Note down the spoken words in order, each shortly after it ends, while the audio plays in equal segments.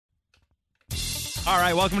All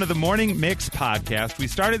right, welcome to the Morning Mix podcast. We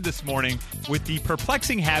started this morning with the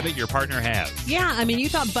perplexing habit your partner has. Yeah, I mean, you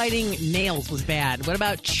thought biting nails was bad. What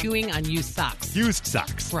about chewing on used socks? Used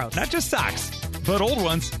socks. Gross. Not just socks, but old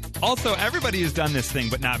ones. Also, everybody has done this thing,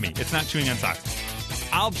 but not me. It's not chewing on socks.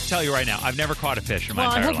 I'll tell you right now, I've never caught a fish in my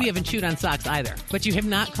entire life. Well, I hope you haven't chewed on socks either. But you have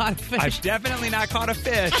not caught a fish. I've definitely not caught a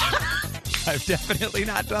fish. I've definitely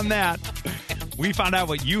not done that. We found out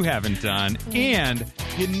what you haven't done, and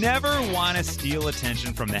you never want to steal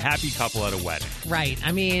attention from the happy couple at a wedding. Right.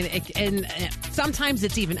 I mean, sometimes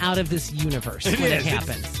it's even out of this universe when it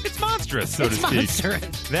happens. It's monstrous, so to speak.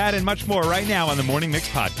 Monstrous. That and much more right now on the Morning Mix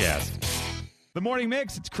podcast. The Morning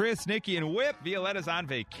Mix, it's Chris, Nikki, and Whip. Violetta's on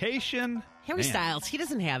vacation. Harry Man. Styles, he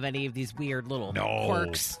doesn't have any of these weird little No,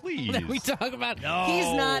 quirks please. that we talk about. No.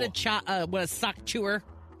 He's not a sock chewer.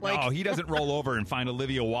 No, he doesn't roll over and find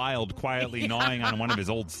Olivia Wilde quietly gnawing on one of his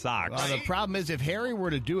old socks. Well, the problem is if Harry were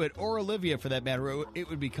to do it, or Olivia for that matter, it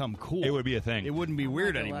would become cool. It would be a thing. It wouldn't be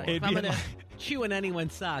weird anymore. If I'm going to chew on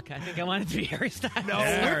anyone's sock, I think I want it to be Harry Styles. No,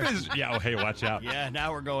 Whip is... Yeah, oh, hey, watch out. Yeah,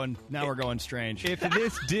 now we're going strange. If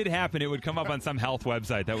this did happen, it would come up on some health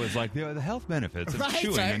website that was like, the health benefits of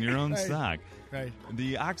chewing on your own sock. Right.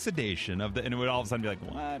 The oxidation of the... And it would all of a sudden be like,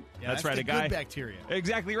 what? Yeah, that's right, the a guy... good bacteria.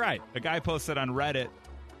 Exactly right. A guy posted on Reddit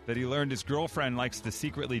that he learned his girlfriend likes to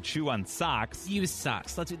secretly chew on socks. Used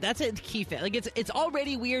socks. That's a key thing. Like it's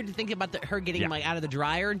already weird to think about her getting like out of the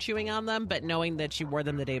dryer and chewing on them, but knowing that she wore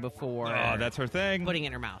them the day before. Oh, that's her thing. Putting it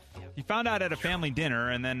in her mouth. Yeah. He found out at a family dinner,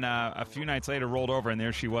 and then a few nights later rolled over, and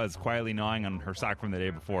there she was, quietly gnawing on her sock from the day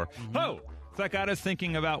before. Mm-hmm. Oh! So that got us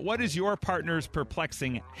thinking about what is your partner's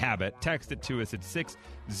perplexing habit? Text it to us at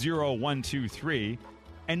 60123.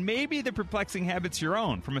 And maybe the perplexing habit's your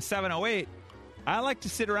own. From a 708, I like to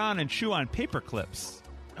sit around and chew on paper clips.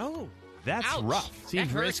 Oh. That's ouch. rough.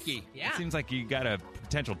 Seems risky. Yeah. It seems like you got a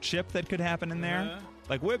potential chip that could happen in there.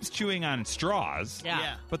 Like Whip's chewing on straws.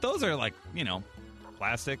 Yeah. But those are like,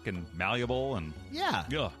 plastic and malleable and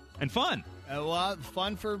and fun. Well,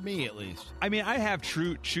 fun for me at least. I mean, I have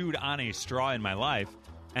chewed on a straw in my life,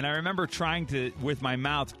 and I remember trying to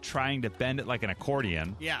bend it like an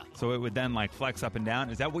accordion. Yeah. So it would then like flex up and down.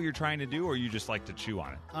 Is that what you're trying to do, or you just like to chew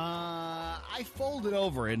on it? I fold it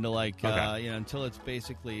over into until it's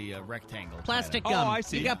basically a rectangle. Plastic kinda. gum. Oh, I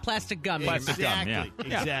see. You got plastic gum. Plastic gum, yeah.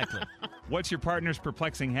 Exactly. What's your partner's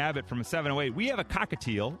perplexing habit? From a 708, we have a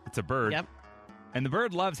cockatiel. It's a bird. Yep. And the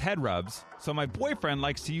bird loves head rubs, so my boyfriend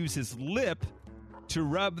likes to use his lip to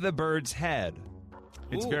rub the bird's head.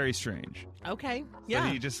 It's very strange. Okay. So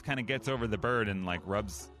Yeah. he just kind of gets over the bird and like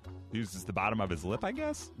uses the bottom of his lip, I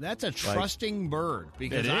guess. That's a trusting bird,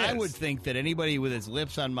 because It I is. would think that anybody with his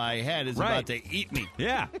lips on my head is Right. about to eat me.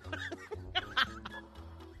 Yeah.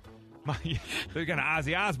 They're going to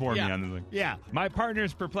Ozzy Osbourne me on this thing. Yeah. My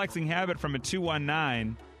partner's perplexing habit from a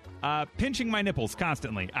 219, pinching my nipples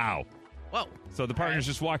constantly. Ow. Whoa. So the partner's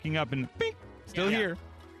just walking up and bing, still Yeah. here.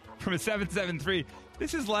 From a 773,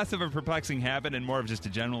 this is less of a perplexing habit and more of just a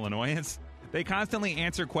general annoyance. They constantly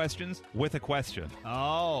answer questions with a question.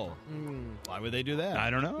 Oh. Why would they do that? I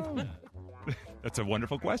don't know. That's a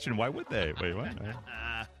wonderful question. Why would they? Wait, what?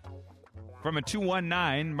 From a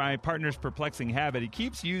 219, my partner's perplexing habit, he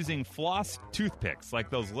keeps using floss toothpicks, like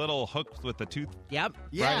those little hooks with the tooth, Yep.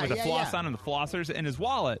 Yeah, right, with the floss yeah. on and the flossers in his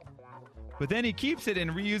wallet. But then he keeps it and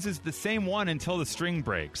reuses the same one until the string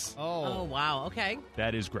breaks. Oh, wow. Okay.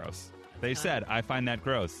 That is gross. They said, I find that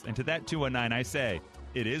gross. And to that 219, I say,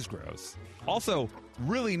 it is gross. Also,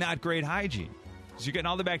 really not great hygiene. Because you're getting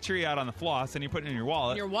all the bacteria out on the floss and you put it in your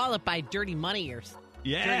wallet. Your wallet by dirty money or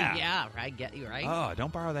Yeah. dirty, yeah, I get you, right? Oh,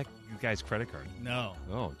 don't borrow that guy's credit card. No.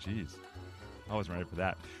 Oh, jeez. I wasn't ready for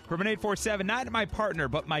that. From an 847, not my partner,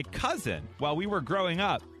 but my cousin, while we were growing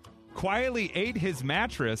up, quietly ate his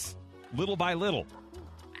mattress little by little.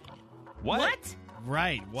 What?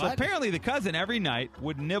 Right. What? So apparently the cousin every night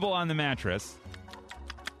would nibble on the mattress,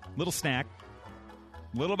 little snack,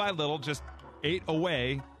 little by little, just ate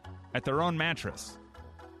away at their own mattress.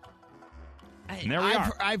 And there we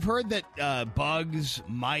are. I've heard that bugs,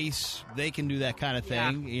 mice, they can do that kind of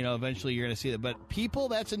thing. Yeah. Eventually you're going to see that. But people,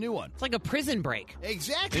 that's a new one. It's like a prison break.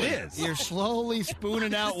 Exactly. It is. You're slowly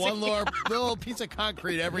spooning out one little piece of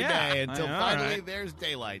concrete every Yeah. day until I know, finally right? there's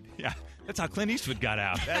daylight. Yeah, that's how Clint Eastwood got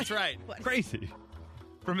out. That's right. Crazy.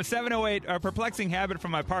 From a 708, a perplexing habit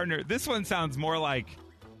from my partner. This one sounds more like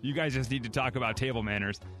you guys just need to talk about table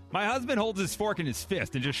manners. My husband holds his fork in his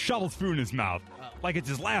fist and just shovels food in his mouth like it's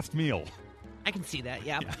his last meal. I can see that,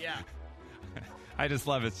 yeah. Yeah. I just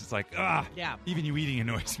love it. It's just like, Yeah. even you eating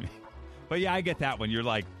annoys me. But yeah, I get that one. You're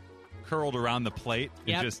like curled around the plate and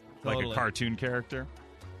Yep. just like a Totally. cartoon character.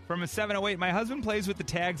 From a 708, my husband plays with the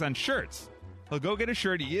tags on shirts. He'll go get a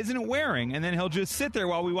shirt he isn't wearing, and then he'll just sit there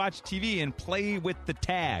while we watch TV and play with the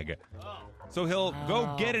tag. So he'll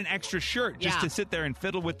go get an extra shirt just to sit there and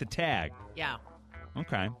fiddle with the tag. Yeah.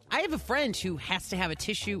 Okay. I have a friend who has to have a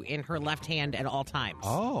tissue in her left hand at all times.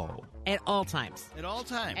 Oh. At all times. At all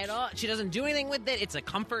times. She doesn't do anything with it. It's a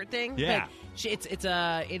comfort thing. Yeah. But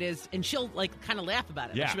it is, and she'll like kind of laugh about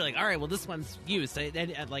it. Yeah. She'll be like, "All right, well, this one's used."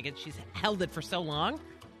 She's held it for so long.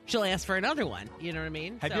 She'll ask for another one. You know what I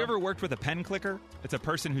mean? Have you ever worked with a pen clicker? It's a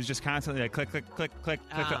person who's just constantly like click, click, click, click,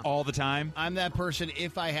 click all the time. I'm that person.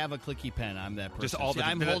 If I have a clicky pen, I'm that person. Just all the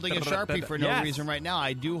I'm holding a Sharpie for no Yes. reason right now.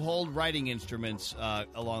 I do hold writing instruments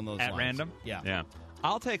along those lines. At random? Yeah.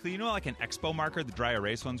 I'll take, like an Expo marker, the dry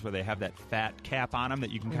erase ones where they have that fat cap on them that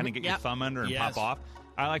you can kind of get your thumb under and Yes. pop off.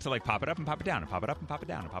 I like to like pop it up and pop it down and pop it up and pop it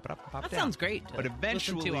down and pop it up and pop it That down. sounds great. But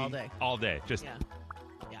eventually, listen to all day, just Yeah.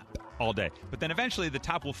 all day. But then eventually the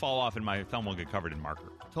top will fall off and my thumb will get covered in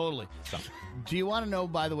marker. Totally. So. Do you want to know,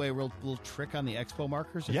 by the way, a little trick on the Expo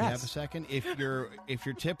markers? If you have a second, if your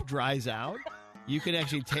tip dries out, you can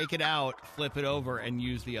actually take it out, flip it over, and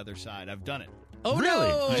use the other side. I've done it. Oh Really?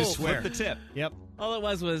 no! You just swear. flip the tip. Yep. All it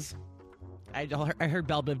was I heard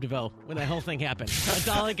Belle Biv DeVoe when that whole thing happened. That's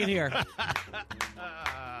all I can hear.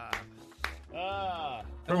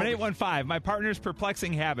 From an 815, my partner's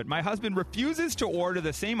perplexing habit. My husband refuses to order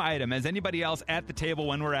the same item as anybody else at the table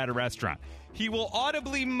when we're at a restaurant. He will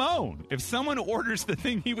audibly moan if someone orders the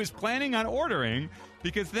thing he was planning on ordering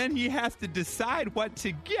because then he has to decide what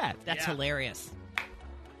to get. That's hilarious.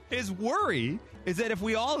 His worry is that if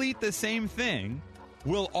we all eat the same thing,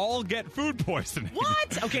 we'll all get food poisoning.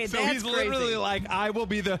 What? Okay, so that's he's literally crazy. like, I will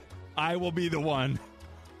be the one.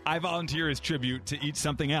 I volunteer as tribute to eat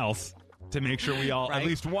something else to make sure we all, Right. at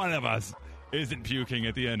least one of us, isn't puking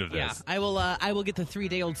at the end of this. Yeah, I will get the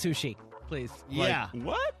 3-day-old sushi, please. Yeah. Like,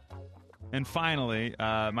 what? And finally,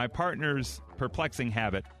 my partner's perplexing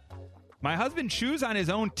habit. My husband chews on his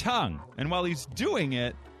own tongue, and while he's doing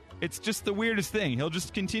it, it's just the weirdest thing. He'll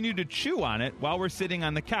just continue to chew on it while we're sitting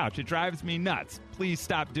on the couch. It drives me nuts. Please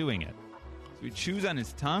stop doing it. So he chews on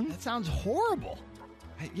his tongue? That sounds horrible.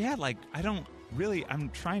 I'm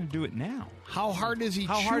trying to do it now. How hard is he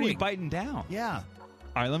How chewing? hard are you biting down? Yeah.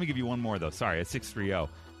 All right, let me give you one more, though. Sorry, it's 630.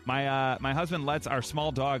 My husband lets our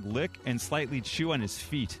small dog lick and slightly chew on his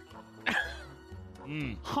feet.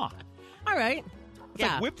 Huh. All right. It's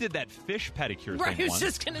like Whip did that fish pedicure Right, I thing was once.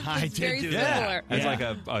 just going to I say very did do similar. that. It's Yeah.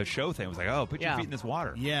 like a show thing. It was like, oh, put your Yeah. feet in this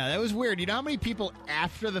water. Yeah, that was weird. You know how many people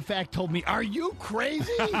after the fact told me, "Are you crazy?"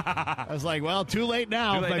 I was like, "Well, too late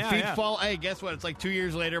now. Too late my now, feet yeah. fall." Hey, guess what? It's like 2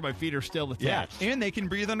 years later. My feet are still Yeah, attached. and they can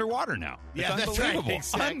breathe underwater now. Yeah, it's that's right, unbelievable.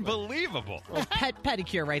 exactly. Unbelievable. Pet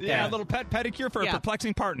pedicure right there. Yeah, a little pet pedicure for a Yeah.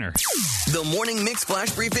 perplexing partner. The Morning Mix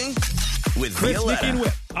Flash Briefing with Chris, Violetta. Nikki, and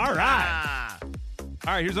Whip. All right.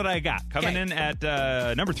 All right, here's what I got. Coming Okay. in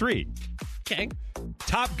at number 3. Okay.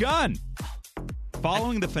 Top Gun.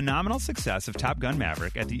 Following the phenomenal success of Top Gun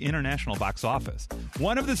Maverick at the international box office,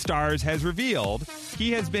 one of the stars has revealed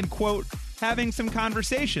he has been, quote, having some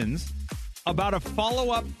conversations about a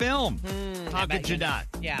follow-up film. How could you not?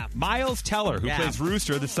 Yeah. Miles Teller, who Yeah. plays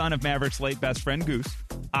Rooster, the son of Maverick's late best friend Goose,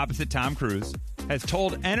 opposite Tom Cruise, has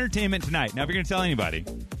told Entertainment Tonight. Now, if you're going to tell anybody,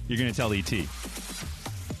 you're going to tell E.T.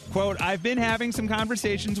 Quote, I've been having some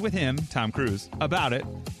conversations with him, Tom Cruise, about it,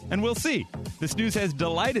 and we'll see. This news has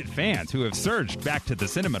delighted fans who have surged back to the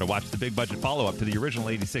cinema to watch the big-budget follow-up to the original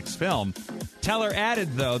 86 film. Teller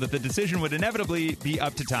added, though, that the decision would inevitably be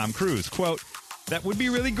up to Tom Cruise. Quote, that would be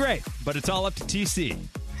really great, but it's all up to TC.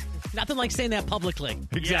 Nothing like saying that publicly.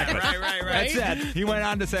 Exactly. Yeah, right. That said, he went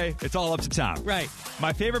on to say, it's all up to Tom. Right.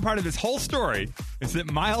 My favorite part of this whole story is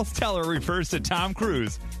that Miles Teller refers to Tom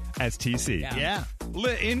Cruise as TC. Yeah.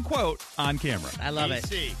 In quote, on camera. I love it.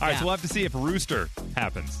 TC. All right, Yeah. so we'll have to see if Rooster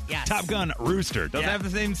happens. Yes. Top Gun Rooster. Doesn't Yeah. have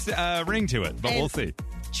the same ring to it, but And we'll see.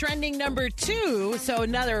 Trending number 2, so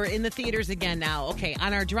another in the theaters again now. Okay,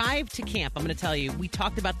 on our drive to camp, I'm going to tell you, we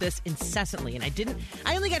talked about this incessantly, and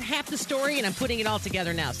I only got half the story, and I'm putting it all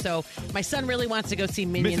together now. So my son really wants to go see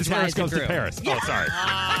Minions Mrs. Harris Rise of goes to Gru. Paris. Yeah. Oh, sorry.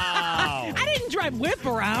 I didn't drive Whip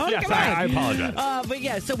around. Yes, Come on. I apologize. But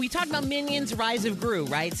yeah, so we talked about Minions Rise of Gru,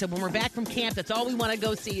 right? So when we're back from camp, that's all we want to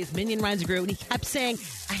go see is Minion Rise of Gru. And he kept saying,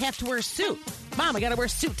 I have to wear a suit. Mom, I got to wear a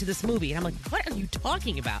suit to this movie. And I'm like, what are you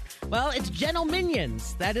talking about? Well, it's Gentle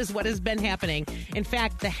Minions. That is what has been happening. In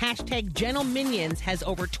fact, the hashtag Gentle Minions has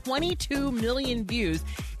over 22 million views.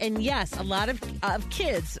 And yes, a lot of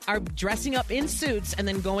kids are dressing up in suits and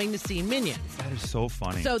then going to see Minions. That is so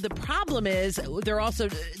funny. So the problem is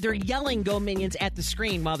they're yelling "Go Minions" at the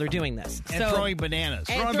screen while they're doing this. And throwing bananas.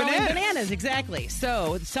 And throwing bananas, exactly.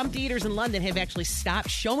 So some theaters in London have actually stopped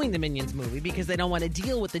showing the Minions movie because they don't want to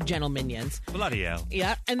deal with the gentle Minions. Bloody hell.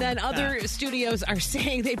 Yeah, and then other studios are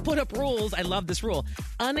saying they put up rules. I love this rule.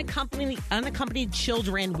 Unaccompanied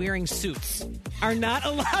children wearing suits are not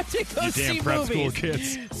allowed to go see prep movies. School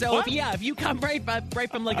kids. So if you come right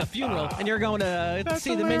from like a funeral and you're going to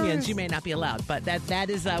see the Minions, you may not be allowed. But that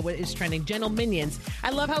is what is trending. Gentle Minions.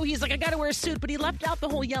 I love how he's like, I got to wear a suit, but he left out the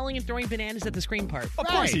whole yelling and throwing bananas at the screen part. Of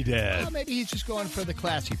course he did. Well, maybe he's just going for the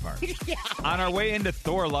classy part. Yeah. On our way into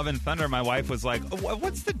Thor: Love and Thunder, my wife was like,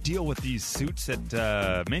 what's the deal with these suits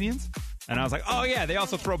at Minions? And I was like, oh, yeah, they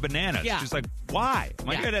also throw bananas. Yeah. She's like, why? I'm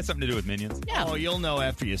like, Yeah. it has something to do with Minions. Yeah. Oh, you'll know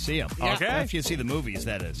after you see them. Yeah. Okay. After you see the movies,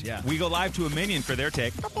 that is, yeah. We go live to a Minion for their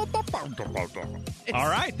take. All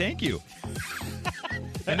right, thank you.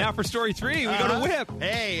 And now for story 3, we go to Whip.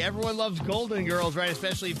 Hey, everyone loves Golden Girls, right?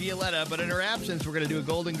 Especially Violetta. But in her absence, we're going to do a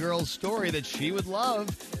Golden Girls story that she would love.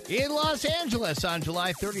 In Los Angeles on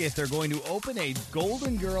July 30th, they're going to open a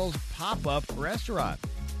Golden Girls pop-up restaurant.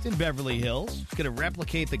 It's in Beverly Hills. It's going to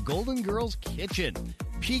replicate the Golden Girls kitchen.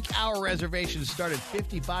 Peak hour reservations start at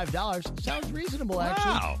 $55. Sounds reasonable,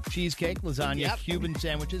 actually. Wow. Cheesecake, lasagna, Cuban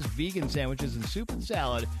sandwiches, vegan sandwiches, and soup and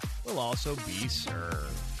salad will also be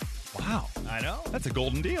served. Wow. I know. That's a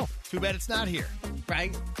golden deal. Too bad it's not here.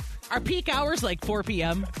 Right? Are peak hours like 4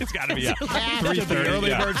 p.m.? It's got to be, yeah. Has to be 3:30, early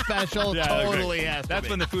yeah. bird special. Yeah, Totally okay. has to That's be.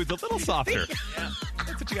 when the food's a little softer.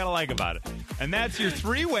 That's what you got to like about it. And that's your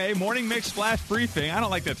 3-way Morning Mix Flash Briefing. I don't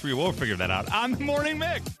like that 3. We'll figure that out on the Morning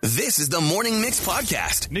Mix. This is the Morning Mix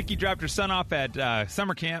Podcast. Nikki dropped her son off at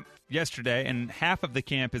summer camp yesterday, and half of the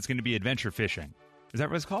camp is going to be adventure fishing. Is that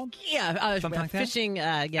what it's called? Yeah. Something like that? Fishing,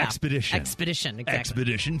 yeah. Expedition. Expedition, exactly.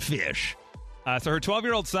 Expedition fish. So her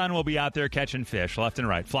 12-year-old son will be out there catching fish left and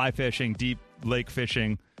right. Fly fishing, deep lake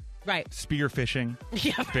fishing, Right. spear fishing,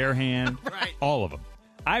 Yeah. bare hand, Right. all of them.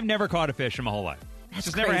 I've never caught a fish in my whole life. That's It's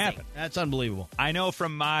just never crazy. happened. That's unbelievable. I know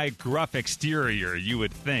from my gruff exterior, you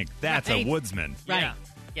would think that's a Right. woodsman. Right.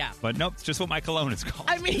 Yeah. But nope, it's just what my cologne is called.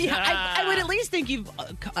 I mean, I would at least think you've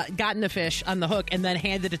gotten a fish on the hook and then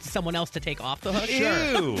handed it to someone else to take off the hook.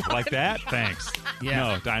 Ew, like that? Thanks.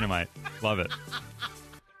 Yeah. No, dynamite. Love it.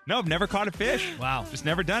 No, I've never caught a fish. Wow. Just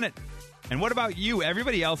never done it. And what about you?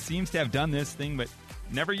 Everybody else seems to have done this thing, but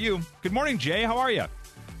never you. Good morning, Jay. How are you?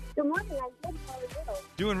 Good morning. I'm good. How are you?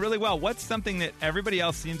 Doing really well. What's something that everybody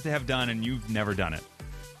else seems to have done and you've never done it?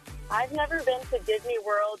 I've never been to Disney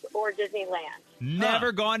World or Disneyland.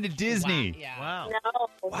 Never gone to Disney. Yeah. Wow. No,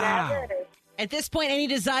 Wow. never. At this point, any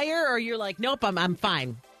desire, or you're like, nope, I'm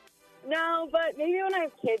fine. No, but maybe when I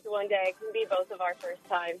have kids one day, it can be both of our first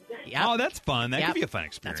times. Yep. Oh, that's fun. That Yep. could be a fun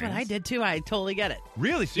experience. That's what I did too. I totally get it.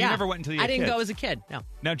 Really? So you never went until you I had didn't kids? go as a kid. No.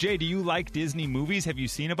 Now, Jay, do you like Disney movies? Have you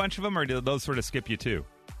seen a bunch of them, or do those sort of skip you too?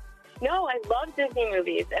 No, I love Disney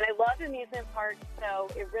movies, and I love amusement parks, so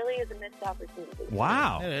it really is a missed opportunity.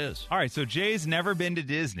 Wow. It is. All right, so Jay's never been to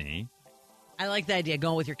Disney. I like the idea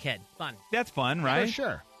going with your kid. Fun. That's fun, right? For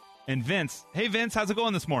sure. And Vince. Hey, Vince, how's it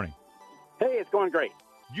going this morning? Hey, it's going great.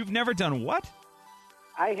 You've never done what?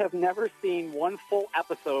 I have never seen one full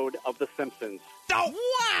episode of The Simpsons.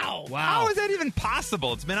 Oh, wow. How is that even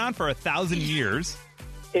possible? It's been on for 1,000 years.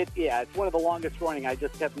 It's one of the longest running. I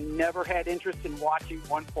just have never had interest in watching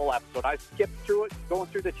one full episode. I've skipped through it, going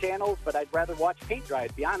through the channels, but I'd rather watch paint dry,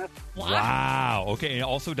 to be honest. Wow. Okay, and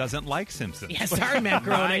also doesn't like Simpsons. Yeah, sorry, Matt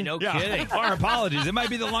Groening. No Yeah. kidding. Our apologies. It might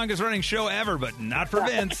be the longest running show ever, but not for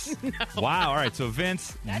Vince. Wow. All right. So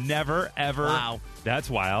Vince, never, ever. Wow. That's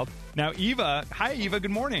wild. Now, Eva. Hi, Eva. Good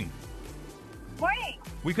morning. Morning.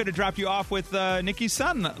 We could have dropped you off with Nikki's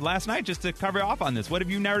son last night just to cover off on this. What have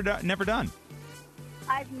you never done?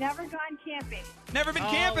 I've never gone camping. Never been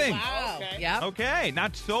camping. Wow. Okay. Yep. Okay.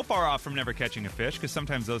 Not so far off from never catching a fish because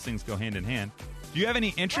sometimes those things go hand in hand. Do you have any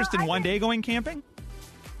interest Well, in one day going camping?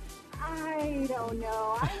 I don't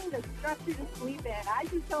know. I need a structure to sleep in. I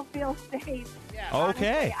just don't feel safe.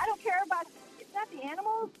 Okay. I don't care about, it's not the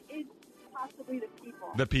animals, it's possibly the people.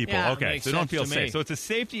 The people. Yeah. Okay. Makes So don't sense feel to me. safe. So it's a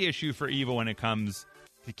safety issue for Eva when it comes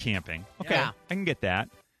to camping. Okay. Yeah. I can get that.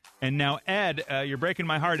 And now, Ed, you're breaking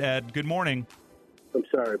my heart, Ed. Good morning. I'm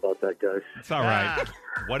sorry about that, guys. It's all right.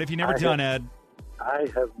 What have you never done, Ed? I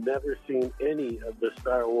have never seen any of the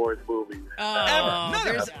Star Wars movies. Oh,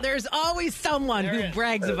 None of there's always someone who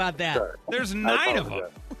brags about that. Sorry. There's I 9 of them.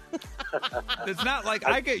 apologize. It's not like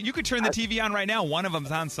you could turn the TV on right now. One of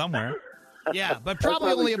them's on somewhere. Yeah, but probably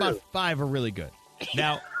probably only true. about 5 are really good.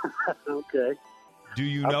 Now, Okay. do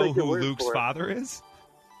you I'll know take your who word Luke's for it. father is?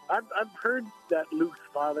 I've heard that Luke's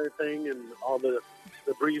father thing and all the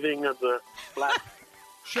breathing of the black.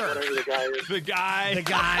 Sure. Whatever the guy is. The guy. The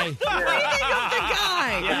guy. The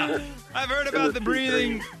guy. Yeah. I've heard about the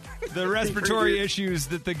breathing, the respiratory issues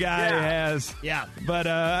that the guy has. Yeah. But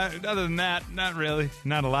other than that, not really.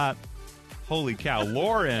 Not a lot. Holy cow.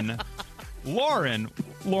 Lauren,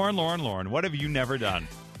 what have you never done?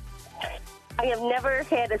 I have never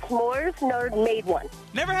had a s'mores nor made one.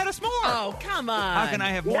 Never had a s'more. Oh, come on. How can I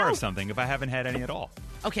have more No. of something if I haven't had any at all?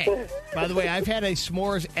 Okay. By the way, I've had a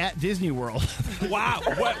s'mores at Disney World. Wow.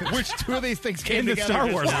 Which two of these things came In the together Star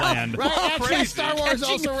just Wars now. land. Right, actually, Crazy. Star Wars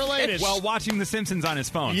also related. While watching The Simpsons on his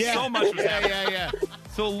phone. yeah. So much was happening. Yeah.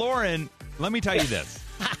 So, Lauren, let me tell you this.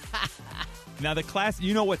 Now, the class,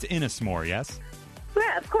 you know what's in a s'more, yes?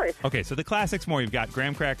 Yeah, of course. Okay, so the classic s'more, you've got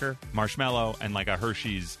graham cracker, marshmallow, and like a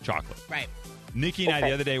Hershey's chocolate. Right. Nikki and I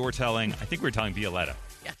the other day were telling Violetta.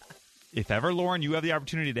 Yeah. If ever, Lauren, you have the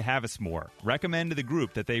opportunity to have a s'more, recommend to the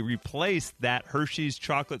group that they replace that Hershey's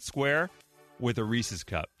chocolate square with a Reese's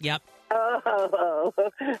cup. Yep. Oh,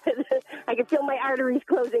 I can feel my arteries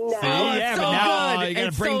closing now. Oh, yeah, it's but so now good. you got to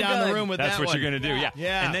It's bring so down good. the room with That's that what one. you're going to do, yeah.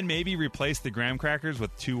 Yeah. And then maybe replace the graham crackers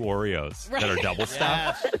with 2 Oreos that are double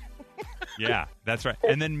stuffed. Yes. Yeah, that's right.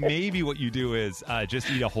 And then maybe what you do is just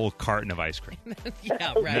eat a whole carton of ice cream.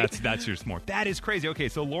 Yeah, right. That's your s'more. That is crazy. Okay,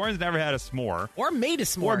 so Lauren's never had a s'more. Or made a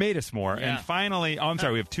s'more. Or made a s'more. Yeah. And finally, I'm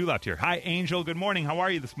sorry, we have 2 left here. Hi, Angel. Good morning. How are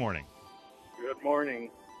you this morning? Good morning.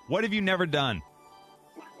 What have you never done?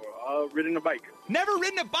 Ridden a bike. Never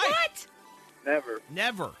ridden a bike. What? Never.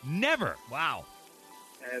 Never. Wow.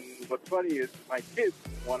 And what's funny is my kids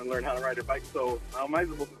want to learn how to ride a bike, so how am I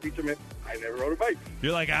supposed to teach them if I never rode a bike?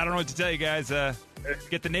 You're like, I don't know what to tell you guys.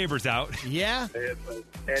 Get the neighbors out. Yeah.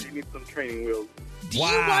 Daddy needs some training wheels. Do you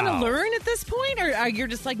want to learn at this point? Or are you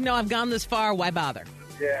just like, no, I've gone this far, why bother?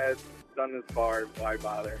 Yeah, it's done this far. Why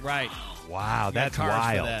bother? Right. Wow, that's cars for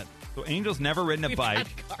wild. that. So Angel's never ridden a We've bike.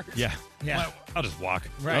 got cars. Yeah. Yeah. Well, I'll just walk.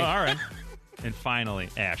 Right. Oh, all right. And finally,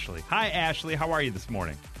 Ashley. Hi, Ashley. How are you this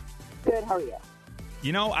morning? Good, how are you?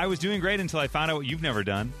 You know, I was doing great until I found out what you've never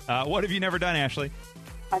done. What have you never done, Ashley?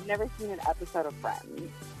 I've never seen an episode of Friends.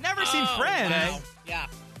 Never seen Friends. Wow. Yeah.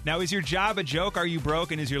 Now, is your job a joke? Are you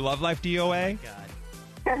broke? And is your love life DOA?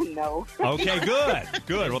 No. Okay, good.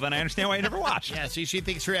 Good. Well, then I understand why you never watched. Yeah, see, she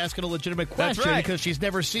thinks you're asking a legitimate That's question right. because she's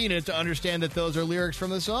never seen it to understand that those are lyrics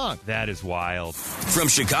from the song. That is wild. From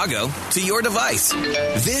Chicago to your device,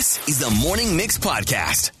 this is the Morning Mix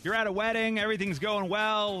Podcast. You're at a wedding. Everything's going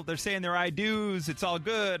well. They're saying their I do's. It's all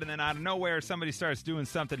good. And then out of nowhere, somebody starts doing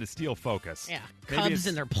something to steal focus. Yeah. Maybe Cubs it's-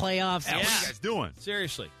 in their playoffs. Yeah, what are you guys doing?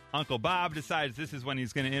 Seriously. Uncle Bob decides this is when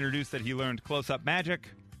he's going to introduce that he learned close-up magic.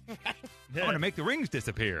 I'm going to make the rings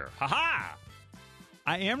disappear. Ha-ha!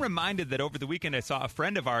 I am reminded that over the weekend I saw a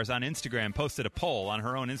friend of ours on Instagram posted a poll on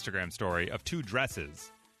her own Instagram story of 2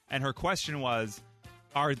 dresses. And her question was,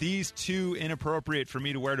 are these too inappropriate for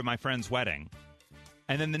me to wear to my friend's wedding?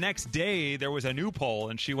 And then the next day, there was a new poll,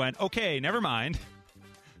 and she went, okay, never mind.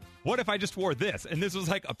 What if I just wore this? And this was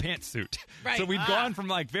like a pantsuit. Right. So we'd gone from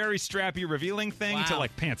like very strappy, revealing thing to Wow.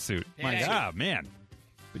 like pantsuit. Like, Yeah. man.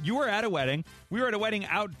 But you were at a wedding. We were at a wedding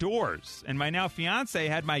outdoors, and my now fiance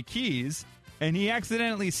had my keys, and he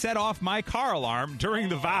accidentally set off my car alarm during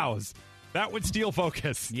the vows. That would steal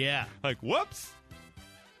focus. Yeah. Like, whoops.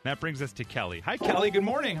 That brings us to Kelly. Hi, Kelly. Good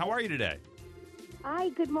morning. How are you today? Hi,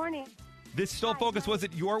 good morning. This stole focus. Was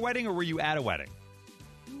it your wedding, or were you at a wedding?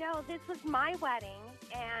 No, this was my wedding,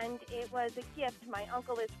 and it was a gift. My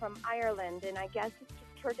uncle is from Ireland, and I guess it's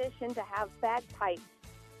just tradition to have bagpipes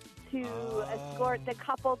to escort the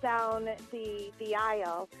couple down the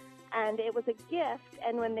aisle. And it was a gift,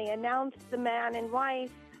 and when they announced the man and wife,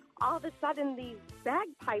 all of a sudden these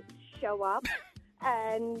bagpipes show up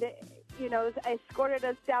and, you know, escorted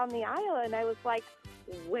us down the aisle, and I was like,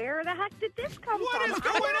 where the heck did this come What from? is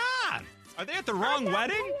going on? Are they at the wrong I'm not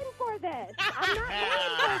wedding? paying for this. I'm not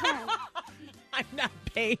paying for this. I'm not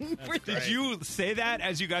paying for Did this. you say that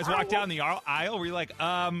as you guys walked down the aisle? Were you like,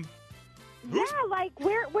 Yeah, like,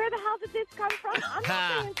 where the hell did this come from? I'm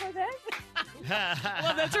not paying for this.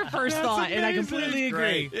 Well, that's her first thought, and I completely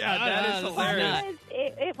agree. Yeah, that is this hilarious. nuts.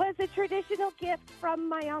 It was a traditional gift from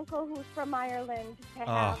my uncle, who's from Ireland, to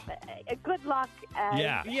have a good luck and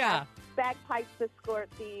Yeah. bagpipes escort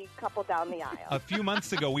the couple down the aisle. A few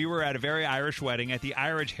months ago, we were at a very Irish wedding at the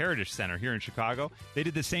Irish Heritage Center here in Chicago. They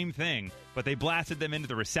did the same thing, but they blasted them into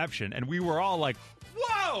the reception, and we were all like,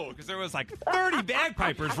 whoa! Because there was like 30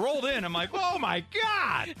 bagpipers rolled in. I'm like, oh my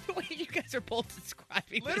God! The way you guys are both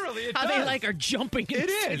describing this, Literally, it how they does. like are jumping. It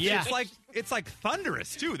is. Yeah. It's like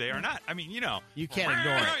thunderous, too. They are not, I mean, you know. You can't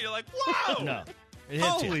ignore it. You're like, whoa! No. It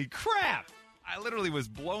hits you. Holy crap! I literally was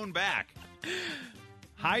blown back.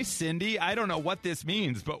 Hi, Cindy. I don't know what this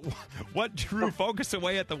means, but what drew focus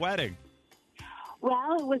away at the wedding?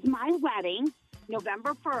 Well, it was my wedding,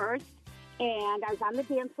 November 1st, and I was on the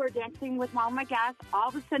dance floor dancing with all my guests. All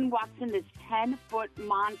of a sudden walks in this 10-foot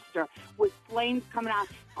monster with flames coming out,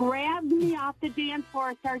 grabbed me off the dance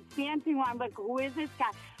floor, starts dancing. I'm like, who is this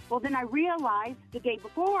guy? Well, then I realized the day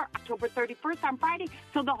before, October 31st on Friday,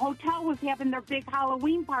 so the hotel was having their big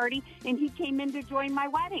Halloween party, and he came in to join my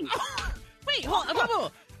wedding. Wait, hold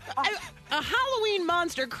on. A Halloween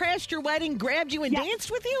monster crashed your wedding, grabbed you, and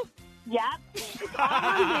danced with you? Yep. It's all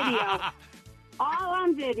on video. All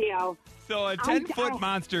on video. So a 10-foot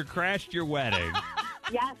monster crashed your wedding.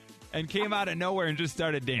 Yes. And came out of nowhere and just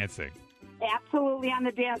started dancing. Absolutely on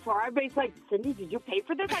the dance floor. Everybody's like, Cindy, did you pay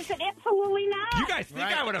for this? I said, absolutely not. You guys think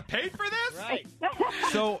I would have paid for this? Right.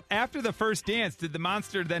 So after the first dance, did the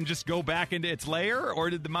monster then just go back into its lair, or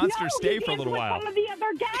did the monster stay for a little while? Some of the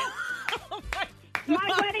other guests.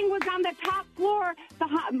 My wedding was on the top floor. The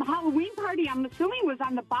Halloween party, I'm assuming, was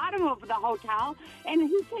on the bottom of the hotel. And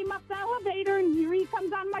he came up the elevator, and here he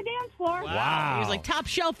comes on my dance floor. Wow. He was like, top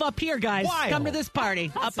shelf up here, guys. Wild. Come to this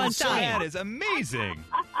party. Up on top. That is amazing.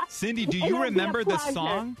 Cindy, do you remember the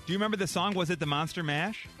song? Do you remember the song? Was it the Monster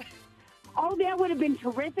Mash? Oh, that would have been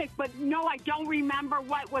terrific, but no, I don't remember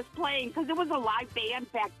what was playing because it was a live band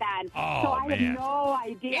back then. Oh, so I man. had no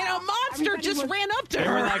idea. And a monster just ran up to They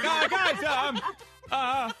her. were like, oh, guys,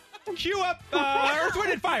 cue up Earth,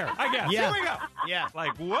 Wind, and Fire, I guess. Yeah. Here we go. Yeah.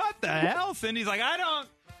 Like, what the hell? Cindy's like,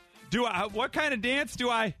 what kind of dance do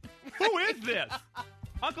I, who is this?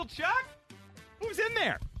 Uncle Chuck? Who's in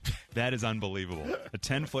there? That is unbelievable. A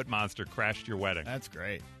 10-foot monster crashed your wedding. That's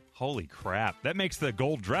great. Holy crap. That makes the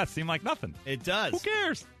gold dress seem like nothing. It does. Who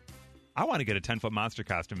cares? I want to get a 10-foot monster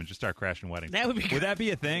costume and just start crashing weddings. That would be Would that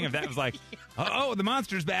be a thing? If that was like, oh, the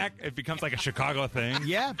monster's back, it becomes like a Chicago thing.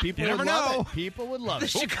 Yeah, people You would never love know. it. People would love The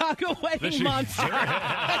it. Chicago wedding monster.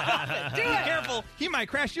 Be careful. He might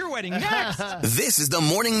crash your wedding next. This is the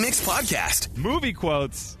Morning Mix Podcast. Movie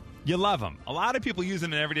quotes. You love them. A lot of people use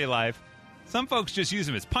them in everyday life. Some folks just use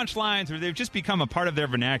them as punchlines or they've just become a part of their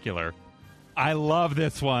vernacular. I love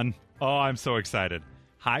this one. Oh, I'm so excited.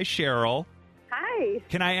 Hi, Cheryl. Hi.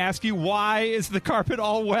 Can I ask you, why is the carpet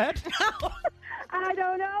all wet? I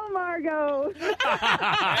don't know, Margot.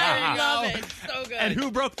 I love it. So good. And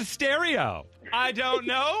who broke the stereo? I don't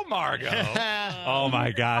know, Margot. Oh,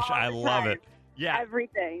 my gosh. I love it. Yeah.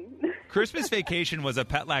 Everything. Christmas Vacation was a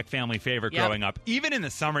Petlack family favorite growing up. Even in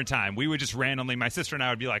the summertime, we would just randomly, my sister and I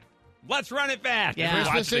would be like, let's run it back. Yeah. And we'd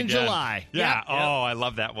watch Christmas it in again. July. Yeah. Yep. Oh, I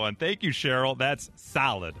love that one. Thank you, Cheryl. That's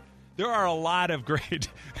solid. There are a lot of great.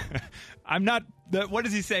 I'm not. What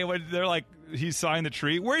does he say when they're like, he's sawing the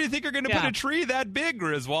tree? Where do you think you're going to put a tree that big,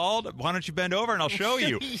 Griswold? Why don't you bend over and I'll show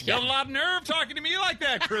you? You got a lot of nerve talking to me like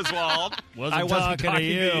that, Griswold. I wasn't talking to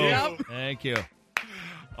you. Yep. Thank you.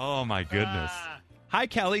 Oh, my goodness. Hi,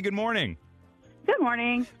 Kelly. Good morning. Good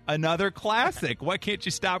morning. Another classic. What can't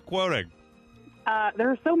you stop quoting? There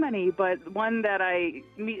are so many, but one that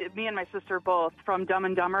me and my sister both, from Dumb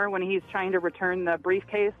and Dumber, when he's trying to return the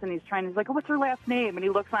briefcase and he's like, oh, what's her last name? And he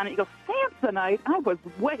looks on it, he goes, Samsonite. I was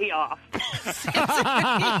way off.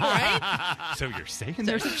 Right? So you're saying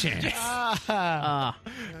there's a chance.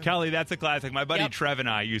 Kelly, that's a classic. My buddy Trev and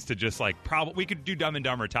I used to just we could do Dumb and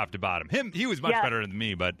Dumber top to bottom. He was much better than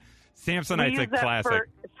me, but Samsonite's a classic.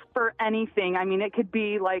 For anything. I mean, it could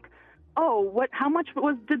be like, oh, how much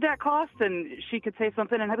did that cost? And she could say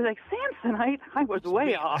something, and I'd be like, Samsonite? I was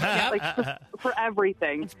way off. Like, for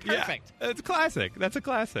everything. It's perfect. Yeah, it's a classic. That's a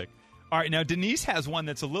classic. All right, now Denise has one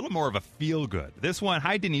that's a little more of a feel-good. This one,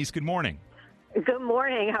 hi, Denise, good morning. Good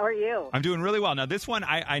morning. How are you? I'm doing really well. Now, this one,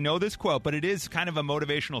 I know this quote, but it is kind of a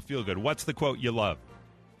motivational feel-good. What's the quote you love?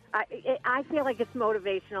 I feel like it's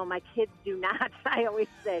motivational. My kids do not. I always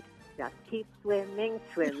say, just keep swimming,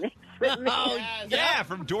 swimming, swimming. Oh, yeah,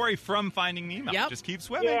 from Dory from Finding Nemo. Yep. Just keep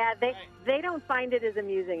swimming. Yeah, they don't find it as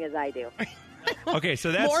amusing as I do. Okay,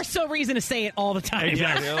 so that's... More so reason to say it all the time.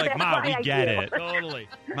 Exactly. They're like, That's Mom, why we I get do. it. Totally.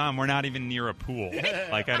 Mom, we're not even near a pool.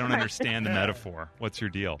 Like, I don't understand the metaphor. What's your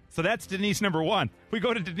deal? So that's Denise number one. We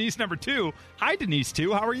go to Denise number two. Hi, Denise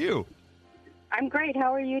two. How are you? I'm great.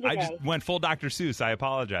 How are you today? I just went full Dr. Seuss. I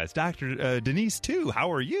apologize. Dr. Denise two.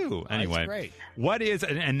 How are you? Anyway, That's great. What is,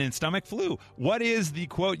 and then stomach flu. What is the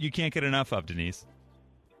quote you can't get enough of, Denise?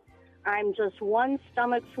 I'm just one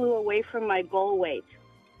stomach flu away from my goal weight.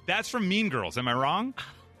 That's from Mean Girls. Am I wrong?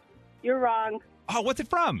 You're wrong. Oh, what's it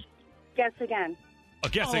from? Guess again. Oh,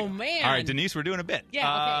 guessing. Oh, man. All right, Denise, we're doing a bit.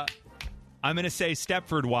 Yeah, okay. I'm going to say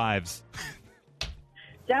Stepford Wives.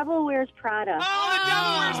 Devil Wears Prada. Oh, the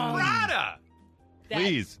Devil Wears Prada.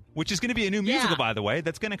 Please. Which is going to be a new musical, by the way,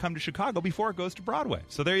 that's going to come to Chicago before it goes to Broadway.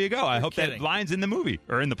 So there you go. I hope that line's in the movie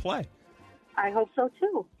or in the play. I hope so,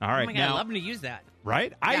 too. All right. Oh, my God, now, I'd love to use that.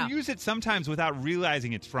 Right? Yeah. I use it sometimes without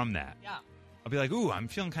realizing it's from that. Yeah. I'll be like, ooh, I'm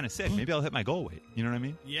feeling kind of sick. Maybe I'll hit my goal weight. You know what I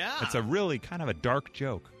mean? Yeah. It's a really kind of a dark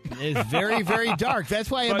joke. It's very, very dark.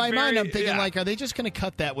 That's why in But my mind I'm thinking, yeah. like, are they just going to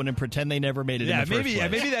cut that one and pretend they never made it in the first maybe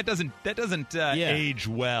place? maybe that doesn't age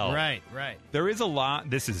well. Right. There is a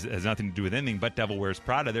lot. This has nothing to do with anything but Devil Wears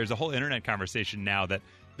Prada. There's a whole internet conversation now that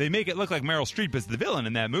they make it look like Meryl Streep is the villain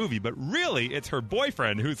in that movie, but really it's her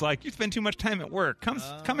boyfriend who's like, you spend too much time at work. Come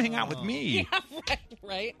hang out with me. Yeah,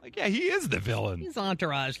 right. Like, yeah, he is the villain. He's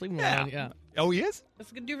Entourage. Leave him alone. Yeah. Oh, he is?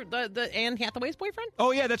 That's a good dude. The Anne Hathaway's boyfriend?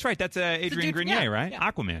 Oh, yeah, that's right. That's Adrian dude- Grenier, yeah, right?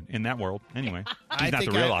 yeah. Aquaman in that world. Anyway, he's I not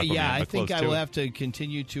think the real Aquaman. I but think close I to will it. have to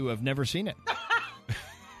continue to have never seen it.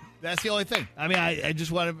 That's the only thing. I mean, I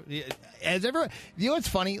just want to. As ever, you know what's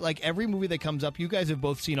funny? Like every movie that comes up, you guys have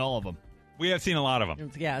both seen all of them. We have seen a lot of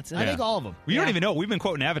them. Yeah, it's I think all of them. We don't even know. We've been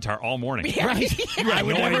quoting Avatar all morning. Yeah. Right? You I have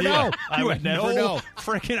would no never idea. know. I You would have never no know.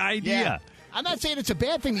 freaking idea. Yeah. I'm not saying it's a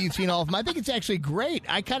bad thing that you've seen all of them. I think it's actually great.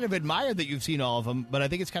 I kind of admire that you've seen all of them, but I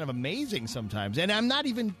think it's kind of amazing sometimes. And I'm not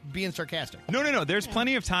even being sarcastic. No. There's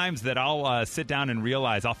plenty of times that I'll sit down and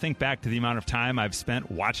realize, I'll think back to the amount of time I've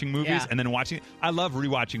spent watching movies and then watching. I love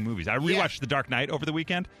rewatching movies. I rewatched The Dark Knight over the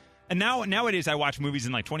weekend. And nowadays I watch movies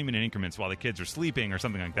in like 20-minute increments while the kids are sleeping or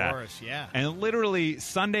something like that. Of course, yeah. And literally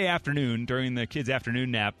Sunday afternoon during the kids'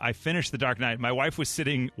 afternoon nap, I finished The Dark Knight. My wife was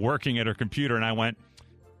sitting working at her computer and I went,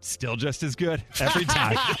 still just as good every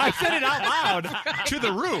time. I said it out loud to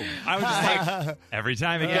the room. I was just like, every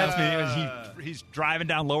time it gets me. He's driving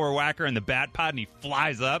down Lower Wacker in the Bat Pod and he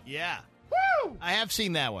flies up. Yeah. Woo! I have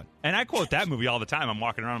seen that one. And I quote that movie all the time. I'm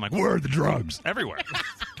walking around, I'm like, where are the drugs? Everywhere.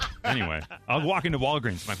 Anyway, I'll walk into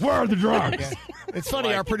Walgreens. I'm like, where are the drugs? It's funny.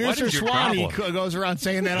 Like, Our producer what is your Swanee problem? goes around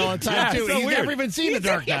saying that all the time, Yeah, too. it's so He's weird. never even seen The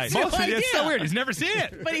Dark Knight. no Mostly, it's so idea. weird. He's never seen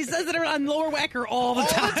it. But he says it on Lower Wacker all the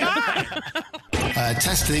time.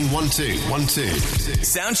 Testing 1 2 1 2.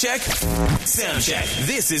 Sound check. Sound check.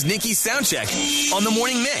 This is Nikki's Sound Check on the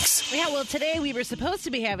Morning Mix. Yeah, well, today we were supposed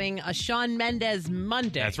to be having a Shawn Mendes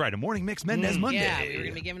Monday. That's right. A Morning Mix Mendez Monday. Yeah, we were going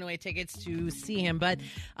to be giving away tickets to see him, but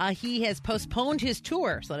he has postponed his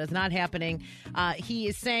tour, so that's not happening. He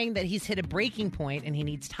is saying that he's hit a breaking point and he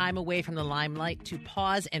needs time away from the limelight to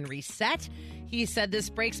pause and reset. He said, this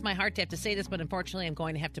breaks my heart to have to say this, but unfortunately I'm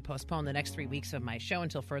going to have to postpone the next 3 weeks of my show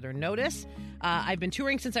until further notice. I've been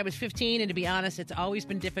touring since I was 15, and to be honest, it's always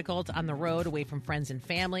been difficult on the road, away from friends and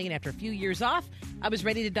family. And after a few years off, I was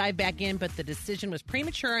ready to dive back in, but the decision was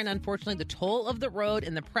premature, and unfortunately the toll of the road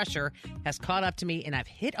and the pressure has caught up to me, and I've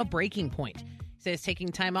hit a breaking point. He says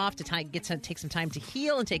taking time off to take some time to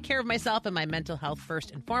heal and take care of myself and my mental health first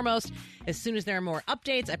and foremost. As soon as there are more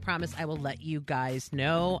updates, I promise I will let you guys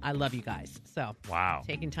know. I love you guys. So, wow.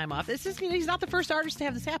 Taking time off. This is, he's not the first artist to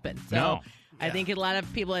have this happen. So, No. I think a lot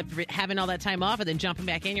of people having all that time off and then jumping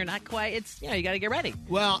back in, you're not quite, you got to get ready.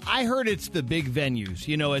 Well, I heard it's the big venues.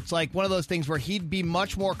 You know, it's like one of those things where he'd be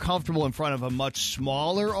much more comfortable in front of a much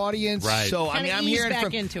smaller audience. Right. So, I Kinda mean,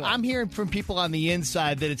 I'm hearing from people on the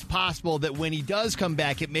inside that it's possible that when he does come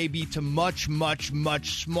back, it may be to much, much,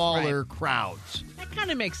 much smaller crowds. That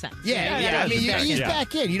kind of makes sense. Yeah. yeah, I mean, he's he's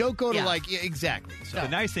back in. back in. You don't go to Yeah. exactly. So. The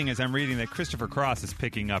nice thing is I'm reading that Christopher Cross is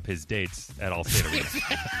picking up his dates at Allstate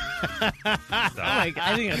Arena.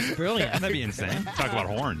 I think that's brilliant. That'd be insane. Talk about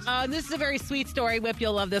horns. This is a very sweet story, Whip.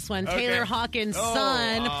 You'll love this one. Taylor Hawkins'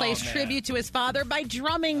 son plays tribute to his father by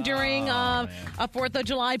drumming during a 4th of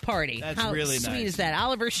July party. That's How really sweet nice. is that?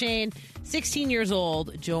 Oliver Shane, 16 years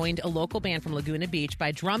old, joined a local band from Laguna Beach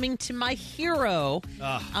by drumming to My Hero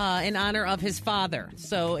in honor of his father.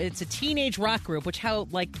 So it's a teenage rock group, which how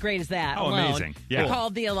great is that? Oh, alone? amazing. Yeah. They're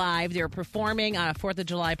called The Alive. They're performing on a 4th of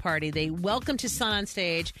July party. They welcomed his son on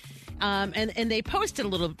stage. And they posted a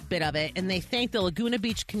little bit of it, and they thanked the Laguna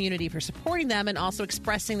Beach community for supporting them and also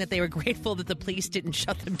expressing that they were grateful that the police didn't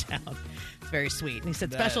shut them down. It's very sweet. And he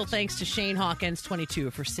said, special thanks to Shane Hawkins, 22,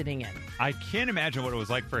 for sitting in. I can't imagine what it was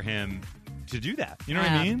like for him to do that. You know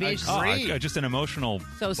what I mean? Agreed. Just an emotional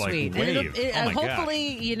So sweet. wave. And Oh my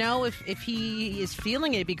hopefully, if he is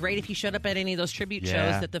feeling it, it'd be great if he showed up at any of those tribute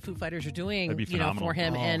Yeah. shows that the Foo Fighters are doing, That'd be phenomenal. for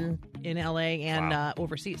him in L.A. and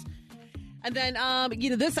overseas. And then,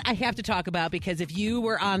 this I have to talk about because if you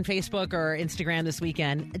were on Facebook or Instagram this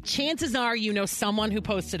weekend, chances are you know someone who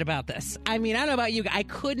posted about this. I mean, I don't know about you. I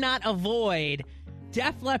could not avoid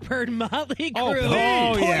Def Leppard, Motley Oh, Crue,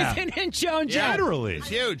 please. Yeah. Poison, and Joan Jett. Literally. It's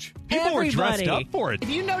huge. People were dressed Everybody. up for it. If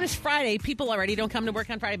you notice Friday, people already don't come to work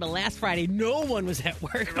on Friday, but last Friday, no one was at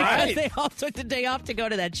work Right. because they all took the day off to go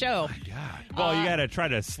to that show. Well, you got to try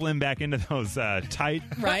to slim back into those tight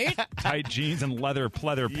Right? tight jeans and leather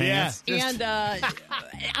pleather pants. And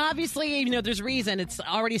obviously, there's reason it's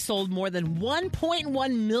already sold more than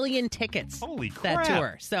 1.1 million tickets. Holy that crap.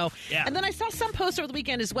 tour. So, Yeah. and then I saw some post over the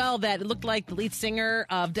weekend as well that it looked like the lead singer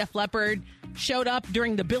of Def Leppard showed up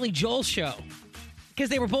during the Billy Joel show. Because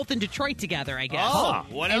they were both in Detroit together, I guess. Oh,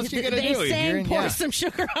 what else you gonna they do? You're sang in- Pour yeah. Some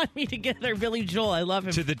Sugar on Me together, Billy Joel. I love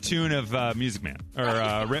him. To the tune of Music Man. Or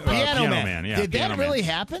Piano Man. Yeah, Did Piano that Man. really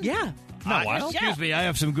happen? Yeah. Not wild? Excuse me, I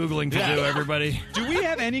have some Googling to do, everybody. Do we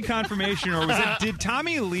have any confirmation, or was it? Did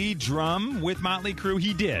Tommy Lee drum with Motley Crue?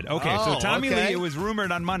 He did. Okay, so Oh, Tommy okay. Lee, it was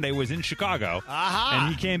rumored on Monday, was in Chicago, Aha.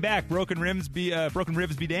 and he came back. Broken ribs be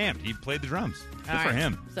damned. He played the drums. Good All for right.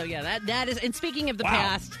 him. So, yeah, that is. And speaking of the Wow.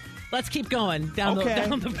 past, let's keep going down Okay.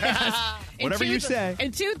 the past. Whatever you say.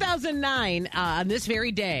 In 2009, on this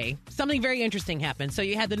very day, something very interesting happened. So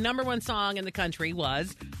you had the number one song in the country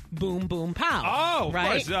was "Boom Boom Pow." Oh, of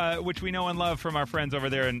right? course, which we know and love from our friends over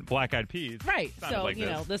there in Black Eyed Peas. Right. Sounded So like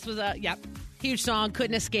this. this was a huge song.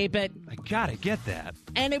 Couldn't escape it, I gotta get that.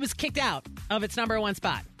 and it was kicked out of its number one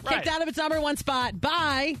spot. Right. Kicked out of its number one spot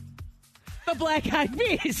by the Black Eyed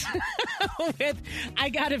Peas with "I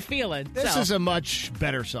Got a Feeling." This So- is a much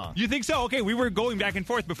better song. You think so? Okay, we were going back and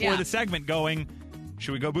forth before Yeah. the segment going,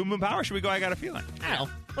 should we go Boom Boom Power or should we go I Got a Feeling? I don't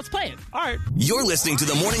know. Let's play it. All right. You're listening to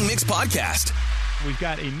the Morning Mix podcast. We've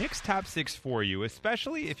got a mixed top 6 for you,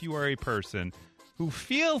 especially if you are a person who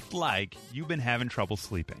feels like you've been having trouble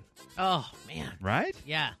sleeping, Oh man. right?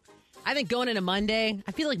 Yeah. I think going into Monday,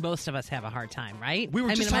 I feel like most of us have a hard time, right? We were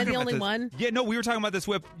I just mean, am I talking the about only this. one? Yeah, no, we were talking about this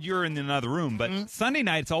whip. You're in another room, but Mm-hmm. Sunday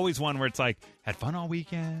night's always one where it's like, had fun all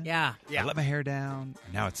weekend. Yeah. I let my hair down.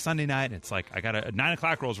 Now it's Sunday night, and it's like, at 9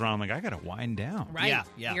 o'clock rolls around, I'm like, I got to wind down. Right. Yeah,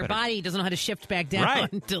 yeah. Your Better- body doesn't know how to shift back down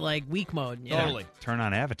Right. to like weak mode. you know? Totally. Turn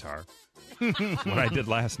on Avatar. What I did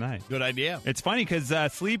last night. Good idea. It's funny because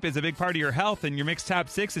sleep is a big part of your health, and your Mixed Top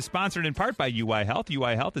 6 is sponsored in part by UI Health.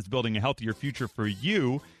 UI Health is building a healthier future for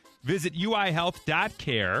you. Visit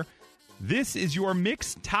uihealth.care. This is your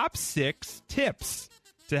Mixed Top 6 tips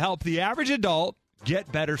to help the average adult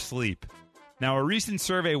get better sleep. Now, a recent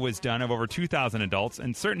survey was done of over 2,000 adults,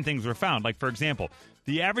 and certain things were found. Like, for example,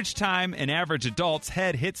 the average time an average adult's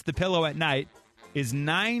head hits the pillow at night is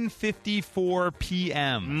 9:54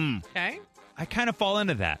 p.m. Okay. I kind of fall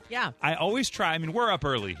into that. Yeah. I always try. I mean, we're up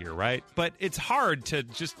early here, right? But it's hard to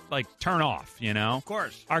just like turn off, you know? Of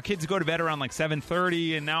course. Our kids go to bed around like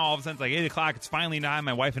 7:30, and now all of a sudden it's like 8 o'clock. It's finally time.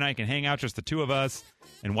 My wife and I can hang out, just the two of us,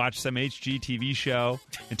 and watch some HGTV show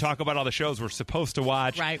and talk about all the shows we're supposed to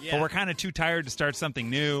watch. Right. But Yeah. we're kind of too tired to start something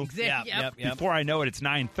new. Yep. Before I know it, it's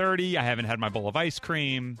 9:30. I haven't had my bowl of ice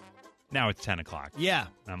cream. Now it's 10 o'clock. Yeah,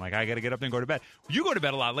 And I'm like, I got to get up there and go to bed. You go to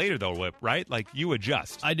bed a lot later, though, Whip, right? Like, you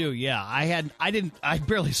adjust. I do. Yeah, I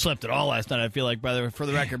barely slept at all last night. I feel like, brother, for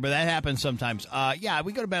the record, but that happens sometimes. Yeah,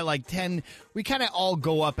 we go to bed at like 10. We kind of all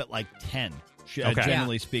go up at like 10. Okay.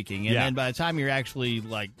 Generally speaking, and Yeah. then by the time you're actually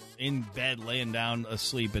like in bed, laying down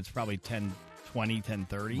asleep, it's probably 10:20,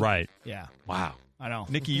 10:30. Right. Yeah. Wow. I know.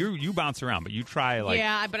 Nikki, you bounce around, but you try like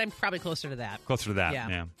Yeah, but I'm probably closer to that. closer to that.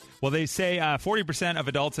 Yeah. Well, they say 40% of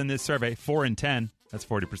adults in this survey, 4 in 10, that's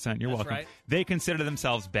 40%. You're That's welcome. right. They consider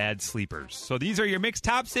themselves bad sleepers. So these are your mixed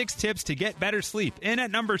top 6 tips to get better sleep. In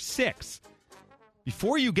at number 6,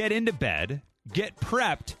 before you get into bed, get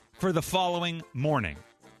prepped for the following morning.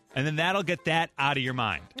 And then that'll get that out of your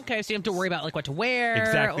mind. Okay, so you don't have to worry about like what to wear.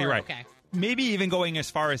 Exactly or- right. Okay. Maybe even going as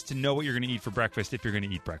far as to know what you're going to eat for breakfast if you're going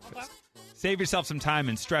to eat breakfast. Save yourself some time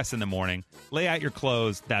and stress in the morning. Lay out your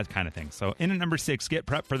clothes, that kind of thing. So in at number 6, get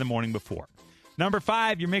prepped for the morning before. Number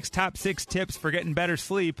 5, your mixed top 6 tips for getting better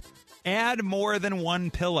sleep. Add more than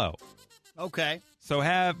one pillow. Okay. So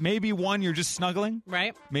have maybe one you're just snuggling.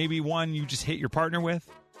 Right. Maybe one you just hit your partner with.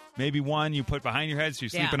 Maybe one you put behind your head so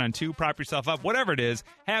you're Yeah. sleeping on 2. Prop yourself up. Whatever it is,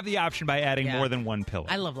 have the option by adding Yeah. more than one pillow.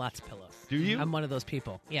 I love lots of pillows. Do you? I'm one of those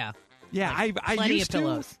people. Yeah. Yeah, Like, I plenty used of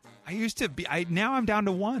pillows. to. I used to be. Now I'm down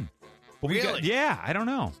to one. But we Really? yeah, I don't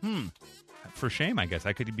know. For shame, I guess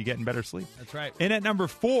I could be getting better sleep. That's right. And at number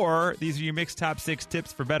 4, these are your mixed top 6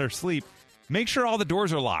 tips for better sleep. Make sure all the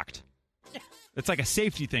doors are locked. It's like a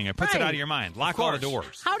safety thing. It puts it Right. out of your mind. Lock all the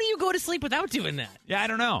doors. How do you go to sleep without doing that? Yeah, I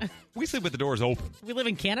don't know. We sleep with the doors open. We live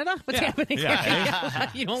in Canada? What's Yeah. happening? Yeah.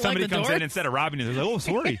 You don't Somebody like the comes door? in instead of robbing you. They're like, oh,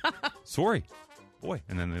 sorry. Sorry. Boy.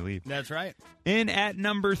 And then they leave. That's right. In at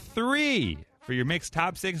number 3, for your mixed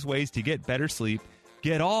top 6 ways to get better sleep,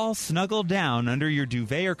 get all snuggled down under your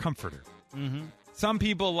duvet or comforter. Some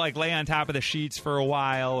people like lay on top of the sheets for a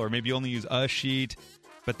while, or maybe only use a sheet.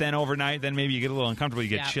 But then overnight, then maybe you get a little uncomfortable. You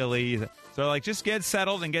get chilly. So like just get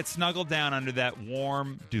settled and get snuggled down under that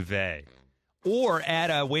warm duvet. Or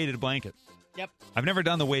add a weighted blanket. Yep. I've never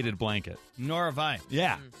done the weighted blanket. Nor have I.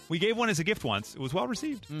 Yeah. We gave one as a gift once. It was well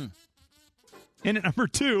received. And at number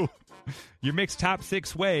 2, your mixed top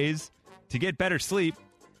 6 ways to get better sleep.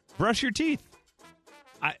 Brush your teeth.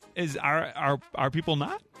 Are people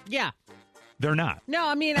not? Yeah. They're not. No,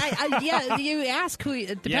 I mean, yeah, you ask who.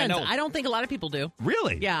 It depends. Yeah, no. I don't think a lot of people do.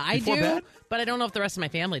 Really? Yeah, I Before do, bed? but I don't know if the rest of my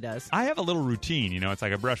family does. I have a little routine. It's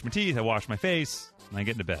like I brush my teeth, I wash my face, and I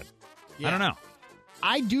get into bed. Yeah. I don't know.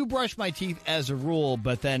 I do brush my teeth as a rule,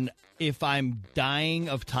 but then if I'm dying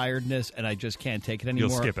of tiredness and I just can't take it anymore,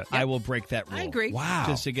 You'll skip it. I will break that rule. I agree. Wow.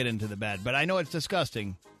 Just to get into the bed. But I know it's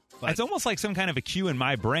disgusting. But It's almost like some kind of a cue in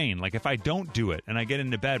my brain. Like if I don't do it and I get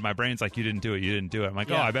into bed, my brain's like, you didn't do it, you didn't do it. I'm like,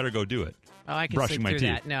 Yeah. oh, I better go do it. Oh, I can brushing sleep my through teeth.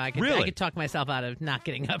 that. No, I could. Really? I could talk myself out of not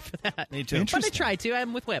getting up for that. Me too. But I Interesting. try to.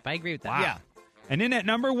 I'm with Whip. I agree with that. Wow. Yeah. And in at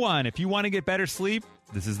number 1, if you want to get better sleep,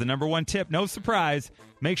 this is the number 1 tip. No surprise.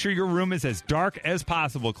 Make sure your room is as dark as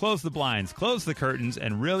possible. Close the blinds, close the curtains,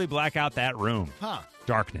 and really black out that room.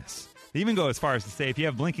 Darkness. They even go as far as to say if you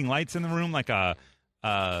have blinking lights in the room, like a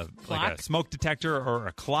smoke detector or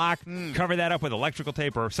a clock, cover that up with electrical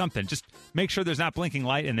tape or something. Just make sure there's not blinking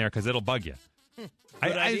light in there because it'll bug you.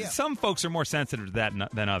 Some folks are more sensitive to that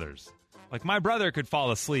than others. Like my brother could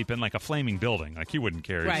fall asleep in like a flaming building. Like he wouldn't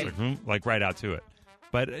care. Right. He's like right out to it.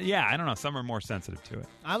 But yeah, I don't know. Some are more sensitive to it.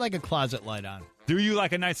 I like a closet light on. Do you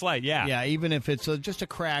like a nice light? Yeah. Yeah, even if it's just a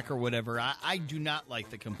crack or whatever. I do not like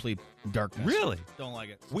the complete darkness. Really? Don't like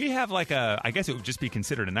it. We have like I guess it would just be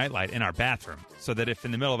considered a nightlight in our bathroom so that if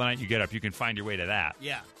in the middle of the night you get up, you can find your way to that.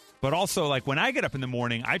 Yeah. But also, like when I get up in the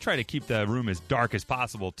morning, I try to keep the room as dark as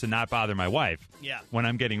possible to not bother my wife when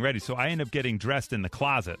I'm getting ready. So I end up getting dressed in the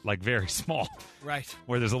closet, like very small. Right.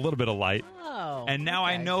 Where there's a little bit of light. Oh. And now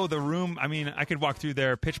I know the room. I mean, I could walk through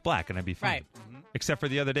there pitch black and I'd be fine. Right. Except for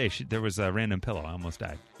the other day, there was a random pillow. I almost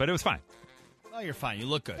died. But it was fine. Oh, you're fine. You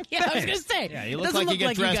look good. Yeah, I was going to say. Yeah, you it look doesn't like you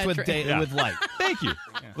get dressed with with light. Thank you.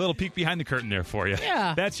 Little peek behind the curtain there for you.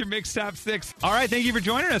 Yeah. That's your Mix Top 6. All right, thank you for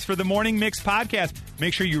joining us for the Morning Mix podcast.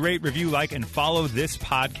 Make sure you rate, review, like, and follow this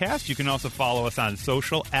podcast. You can also follow us on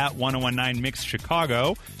social at 1019 Mix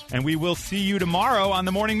Chicago. And we will see you tomorrow on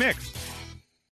the Morning Mix.